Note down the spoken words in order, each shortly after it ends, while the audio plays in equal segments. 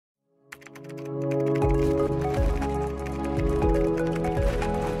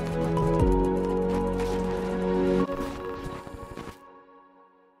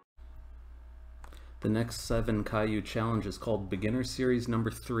next 7 Caillou challenge is called Beginner Series number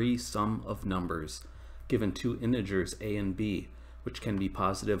 3, Sum of Numbers. Given 2 integers a and b, which can be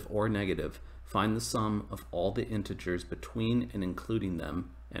positive or negative, find the sum of all the integers between and including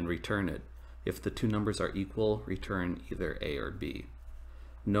them and return it. If the 2 numbers are equal, return either a or b.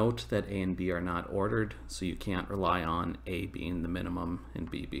 Note that a and b are not ordered, so you can't rely on a being the minimum and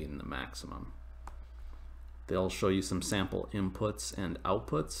b being the maximum. They'll show you some sample inputs and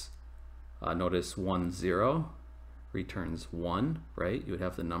outputs. Notice 1, 0 returns 1, right? You would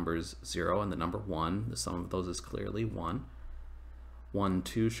have the numbers 0 and the number 1. The sum of those is clearly 1. 1,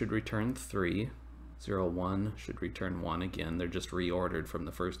 2 should return 3. 0, 1 should return 1 again. They're just reordered from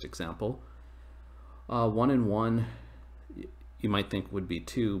the first example. 1 and 1 you might think would be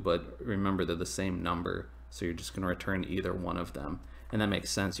 2, but remember they're the same number, so you're just going to return either one of them. And that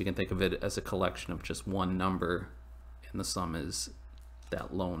makes sense. You can think of it as a collection of just one number, and the sum is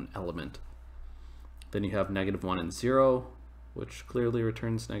that lone element. Then you have -1 and 0, which clearly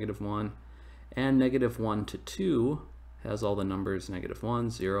returns -1, and -1 to 2 has all the numbers -1,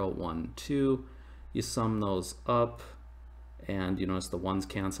 0, 1, 2. You sum those up, and you notice the 1's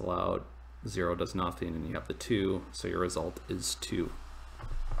cancel out, 0 does nothing, and you have the 2, so your result is 2.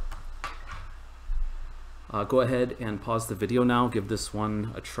 Go ahead and pause the video now, give this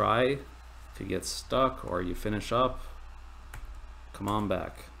one a try. If you get stuck or you finish up, come on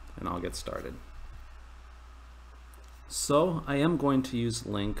back and I'll get started. So I am going to use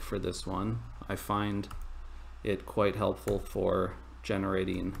LINQ for this one. I find it quite helpful for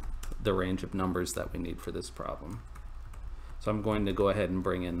generating the range of numbers that we need for this problem. So I'm going to go ahead and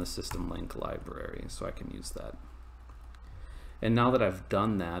bring in the SystemLinq library so I can use that. And now that I've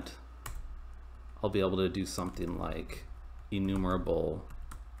done that, I'll be able to do something like enumerable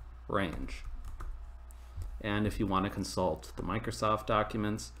range. And if you want to consult the Microsoft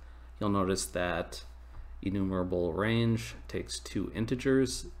documents, you'll notice that enumerable range takes 2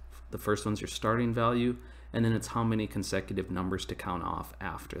 integers. The first one's your starting value, and then it's how many consecutive numbers to count off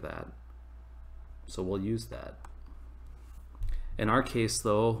after that. So we'll use that. In our case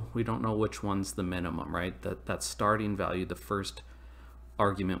though, we don't know which one's the minimum, right? That starting value, the first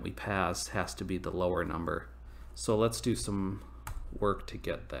argument we pass, has to be the lower number. So let's do some work to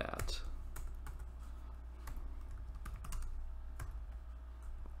get that.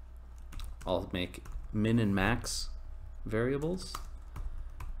 I'll make min and max variables,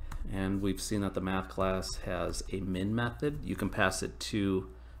 and we've seen that the math class has a min method. You can pass it 2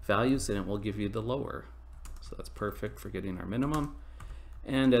 values and it will give you the lower. So that's perfect for getting our minimum.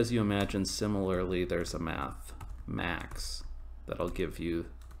 And as you imagine, similarly, there's a math max that'll give you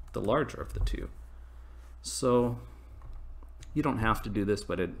the larger of the 2. So you don't have to do this,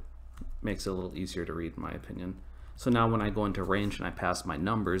 but it makes it a little easier to read in my opinion. So now when I go into range and I pass my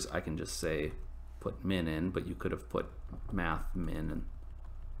numbers, I can just say put min in, but you could have put math min and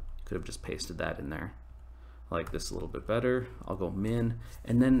could have just pasted that in there. I like this a little bit better. I'll go min,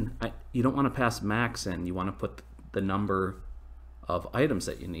 and then you don't want to pass max in, you want to put the number of items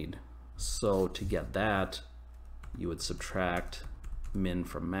that you need. So to get that, you would subtract min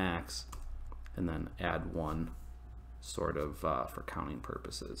from max and then add 1 sort of for counting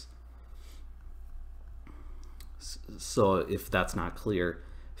purposes. So if that's not clear,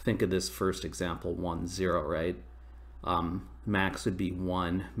 think of this first example, 1, 0, right? Max would be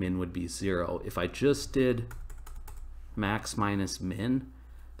 1, min would be 0. If I just did max minus min,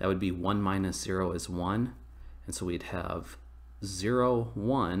 that would be 1 minus 0 is 1, and so we'd have 0,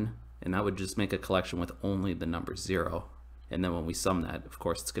 1, and that would just make a collection with only the number 0. And then when we sum that, of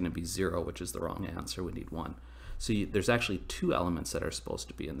course, it's going to be 0, which is the wrong answer. We need 1. So there's actually 2 elements that are supposed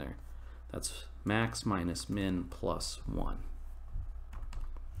to be in there. That's max minus min plus 1.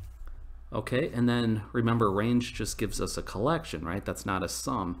 Okay, and then remember, range just gives us a collection, right? That's not a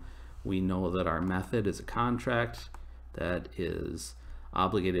sum. We know that our method is a contract that is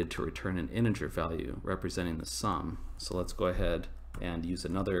obligated to return an integer value representing the sum. So let's go ahead and use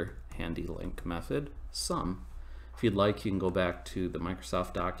another handy LINQ method, sum. If you'd like, you can go back to the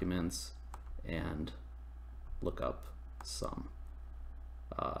Microsoft documents and look up sum.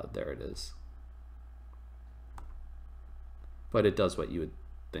 There it is. But it does what you would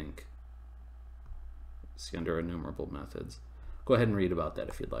think. See under enumerable methods. Go ahead and read about that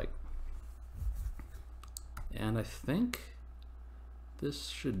if you'd like. And I think this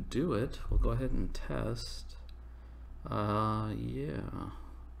should do it. We'll go ahead and test. Yeah.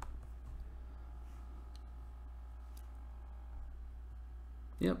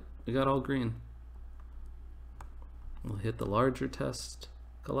 Yep, we got all green. We'll hit the larger test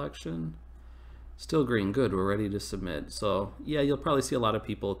collection. Still green, good, we're ready to submit. So yeah, you'll probably see a lot of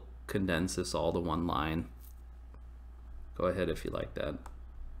people condense this all to one line. Go ahead if you like that.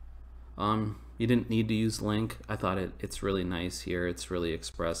 You didn't need to use link. I thought it's really nice here. It's really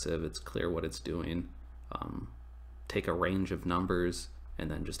expressive. It's clear what it's doing. Take a range of numbers and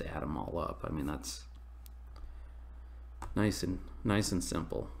then just add them all up. I mean, that's nice and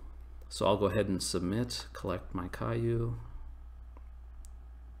simple. So I'll go ahead and submit, collect my Caillou.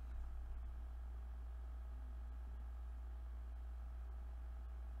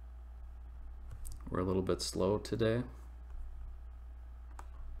 We're a little bit slow today.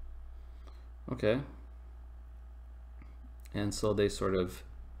 Okay. And so they sort of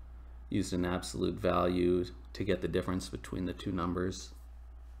used an absolute value to get the difference between the two numbers.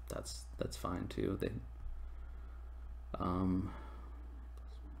 That's fine too. They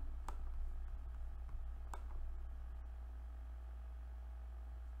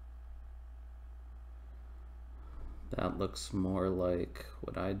that looks more like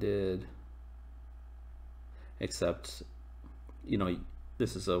what I did, except, you know,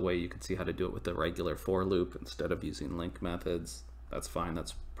 this is a way you could see how to do it with the regular for loop instead of using link methods. That's fine.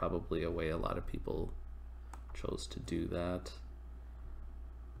 That's probably a way a lot of people chose to do that.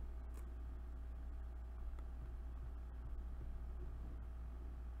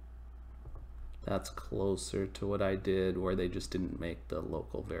 That's closer to what I did, where they just didn't make the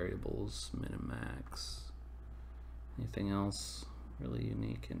local variables min and max. Anything else really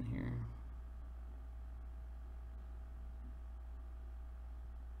unique in here?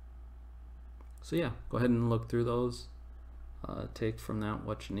 So yeah, go ahead and look through those. Take from that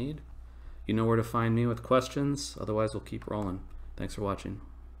what you need. You know where to find me with questions. Otherwise, we'll keep rolling. Thanks for watching.